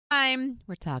time.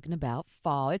 We're talking about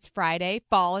fall. It's Friday.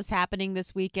 Fall is happening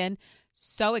this weekend.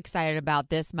 So excited about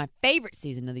this. My favorite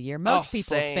season of the year. Most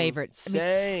people's favorite.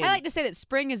 Same. I like to say that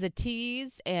spring is a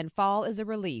tease and fall is a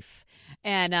relief.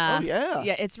 And yeah,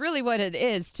 it's really what it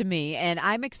is to me. And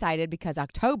I'm excited because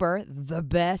October, the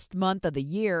best month of the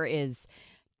year, is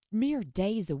mere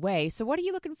days away. So what are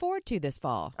you looking forward to this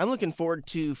fall? I'm looking forward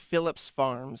to Phillips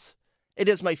Farms. It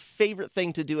is my favorite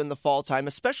thing to do in the fall time,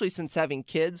 especially since having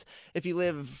kids. If you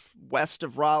live west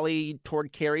of Raleigh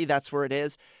toward Cary, that's where it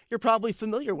is. You're probably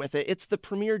familiar with it. It's the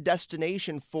premier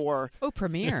destination for... Oh,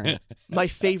 premier. My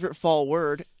favorite fall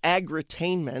word,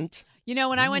 agritainment. You know,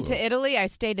 when I went to Italy, I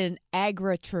stayed in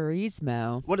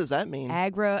agriturismo. What does that mean?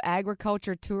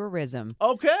 Agriculture tourism.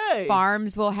 Okay.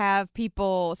 Farms will have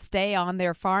people stay on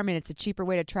their farm, and it's a cheaper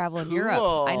way to travel in Europe.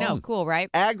 I know, cool, right?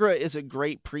 Agra is a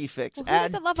great prefix. Well, who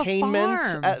doesn't love a farm?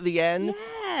 At the end.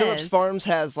 Yes. Phillips Farms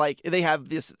has, they have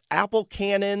this apple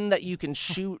cannon that you can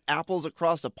shoot apples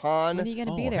across a pond. When are you going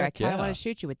to be there? I kind of want to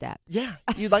shoot you with that. Yeah.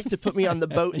 You'd like to put me on the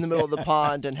boat in the middle of the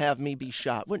pond and have me be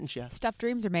shot, wouldn't you? Stuff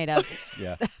dreams are made of.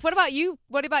 Yeah. What about you?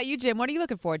 What about you, Jim? What are you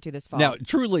looking forward to this fall? Now,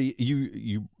 truly,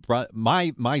 you brought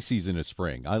my season is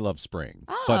spring. I love spring,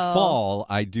 Oh. but fall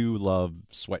I do love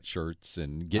sweatshirts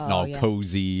and getting all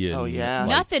cozy. And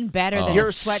nothing better than a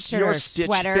sweatshirt or a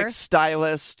sweater. Your Stitch Fix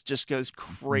stylist just goes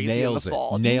crazy in the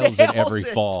fall. Nails it every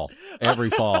fall. Every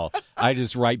fall. I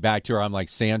just write back to her. I'm like,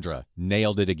 Sandra,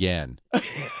 nailed it again.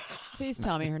 Please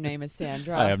tell me her name is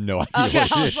Sandra. I have no idea Okay,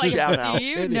 what I it was is. like, do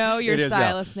you know your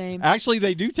stylist name? Actually,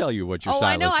 they do tell you what your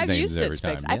stylist name is I know. I've used every Stitch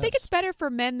Fix. time. I think Yes. it's better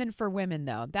for men than for women,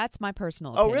 though. That's my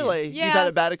personal opinion. Oh, really? Yeah. You've had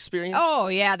a bad experience? Oh,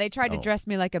 yeah. They tried to dress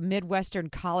me like a Midwestern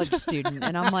college student,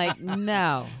 and I'm like,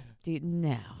 no, dude,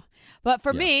 no. But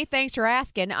for me, thanks for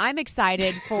asking. I'm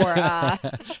excited for...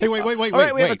 Hey, wait. All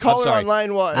right, we have a caller on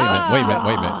line one. Wait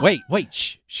a minute. Wait.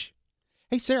 Shh.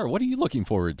 Hey, Sarah, what are you looking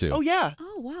forward to? Oh, yeah.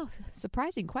 Oh, wow.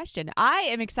 Surprising question. I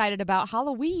am excited about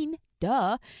Halloween.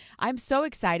 Duh. I'm so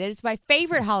excited. It's my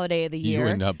favorite holiday of the year.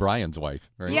 You and Brian's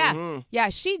wife, right? Yeah. Mm-hmm. Yeah,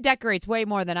 she decorates way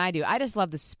more than I do. I just love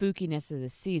the spookiness of the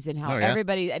season, how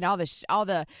everybody and all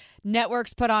the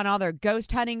networks put on all their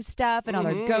ghost hunting stuff and all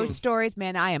their ghost stories.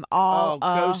 Man, I am all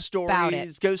ghost stories, about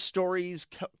it. Ghost stories,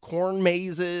 corn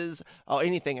mazes,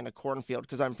 anything in a cornfield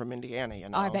because I'm from Indiana, you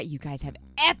know. Oh, I bet you guys have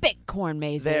epic corn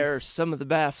mazes. They're some of the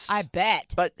best. I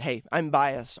bet. But, hey, I'm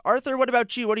biased. Arthur, what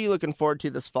about you? What are you looking forward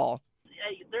to this fall?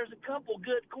 Hey, there's a couple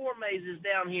good corn mazes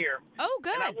down here. Oh,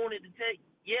 good. And I wanted to take,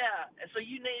 so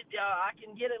you need, I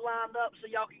can get it lined up so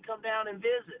y'all can come down and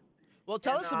visit. Well,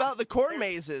 tell us about the corn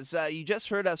mazes. You just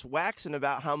heard us waxing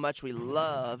about how much we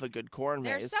love a good corn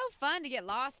maze. They're so fun to get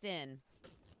lost in.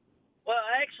 Well,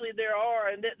 actually, there are,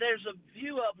 and there's a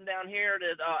few of them down here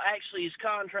that actually is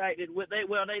contracted with.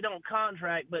 They don't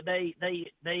contract, but they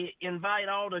invite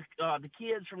all the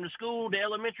kids from the school, the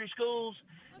elementary schools,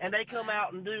 and they come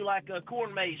out and do like a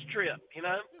corn maze trip, you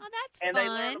know. Oh, that's and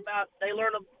fun.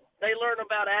 They learn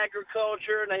about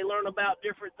agriculture, and they learn about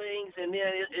different things, and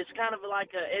then it's kind of like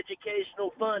an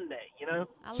educational fun day, you know.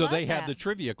 So they have the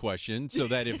trivia question so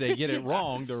that if they get it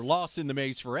wrong, they're lost in the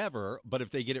maze forever. But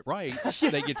if they get it right,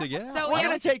 they get to get out. So we're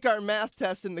going to take our math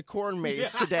test in the corn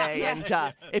maze today, and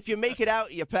if you make it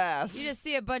out, you pass. You just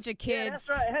see a bunch of kids.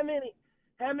 Yeah, that's right.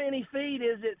 How many feet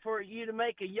is it for you to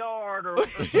make a yard or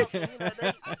something? You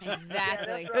know,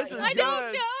 Exactly. Right. This is I good.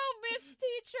 don't know, Miss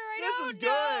Teacher. I don't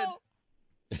know.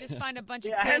 You just find a bunch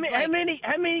of kids. How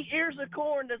many ears of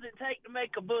corn does it take to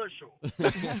make a bushel?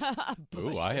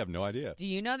 Ooh, I have no idea. Do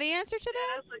you know the answer to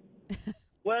that?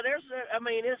 Well,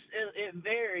 it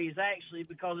varies actually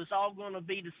because it's all going to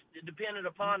be dependent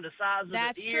upon the size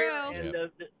of the ear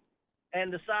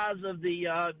and the size of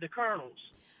the kernels.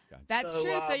 That's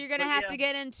true. So you're going to have to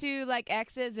get into like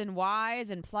X's and Y's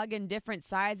and plug in different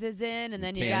sizes in, and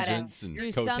then you got to do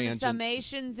some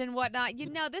summations and whatnot. You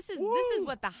know, this is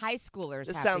what the high schoolers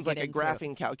This have sounds to get like a into.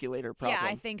 graphing calculator problem. Yeah,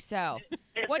 I think so.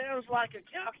 It sounds like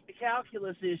a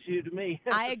calculus issue to me.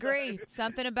 I agree.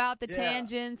 Something about the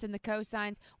tangents and the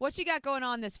cosines. What you got going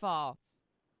on this fall?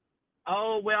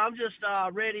 Oh, well, I'm just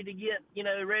ready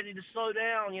to slow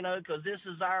down, because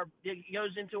it goes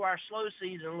into our slow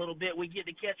season a little bit. We get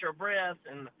to catch our breath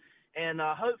and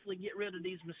hopefully get rid of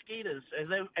these mosquitoes.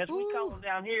 As we call them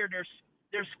down here,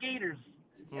 they're skeeters.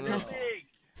 And they're big.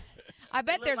 I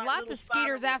bet there's lots of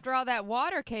skeeters after all that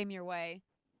water came your way.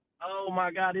 Oh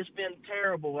my God, it's been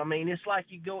terrible. I mean, it's like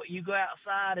you go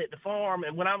outside at the farm,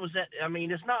 and when I was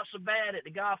it's not so bad at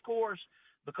the golf course,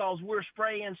 because we're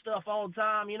spraying stuff all the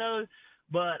time,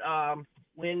 but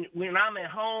when I'm at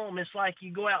home, it's like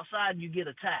you go outside and you get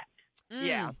attacked.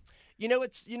 Yeah.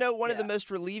 One of the most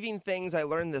relieving things I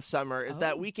learned this summer is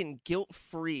that we can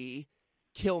guilt-free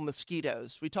kill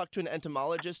mosquitoes. We talked to an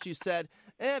entomologist who said,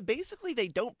 basically they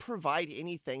don't provide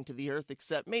anything to the earth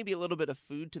except maybe a little bit of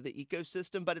food to the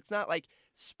ecosystem, but it's not like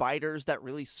spiders that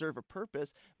really serve a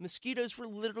purpose. Mosquitoes were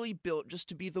literally built just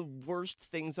to be the worst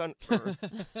things on earth.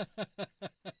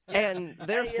 And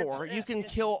therefore, you can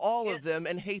kill all of them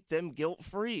and hate them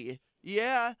guilt-free.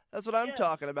 Yeah, that's what I'm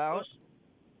talking about.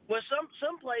 Well,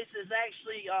 some places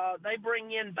actually they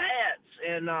bring in bats,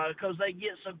 and because they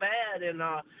get so bad, and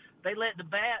they let the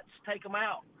bats take them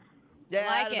out. Yeah,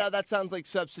 I don't know. That sounds like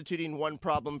substituting one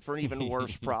problem for an even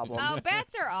worse problem. Oh,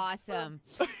 bats are awesome.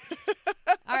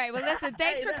 All right, well, listen,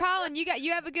 thanks for calling.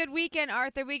 You have a good weekend,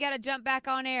 Arthur. We got to jump back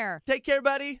on air. Take care,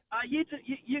 buddy. You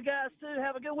guys, too.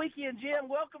 Have a good weekend, Jim.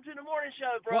 Welcome to the morning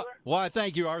show, brother. Well,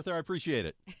 thank you, Arthur. I appreciate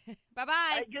it.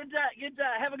 Bye-bye. Hey, good day.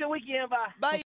 Have a good weekend. Bye. Bye.